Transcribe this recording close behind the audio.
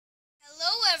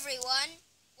everyone,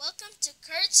 welcome to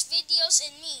Kurt's Videos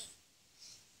and Me.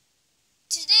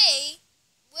 Today,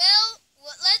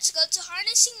 let's go to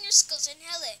harnessing your skills in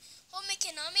HELE-Home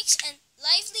economics and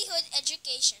livelihood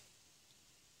education.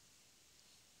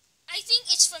 I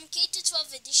think it's from K to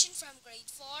 12 edition from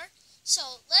grade 4,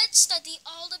 so let's study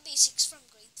all the basics from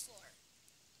grade 4.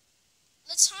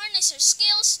 Let's harness our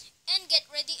skills and get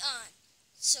ready on.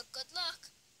 So good luck.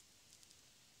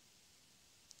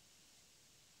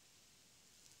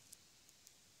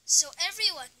 So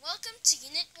everyone, welcome to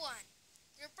Unit 1,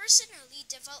 your personality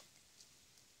development.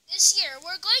 This year,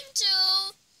 we're going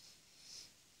to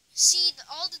see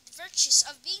all the virtues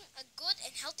of being a good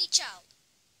and healthy child.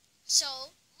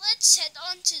 So, let's head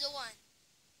on to the one.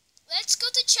 Let's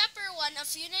go to Chapter 1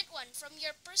 of Unit 1 from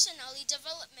your personality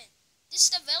development.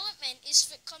 This development is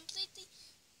completely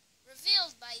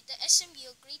revealed by the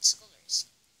SMU grade schoolers.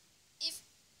 If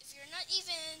you're not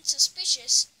even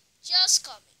suspicious, just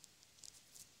call me.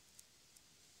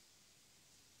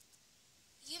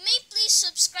 You may please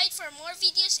subscribe for more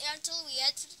videos until we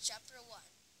head to Chapter 1.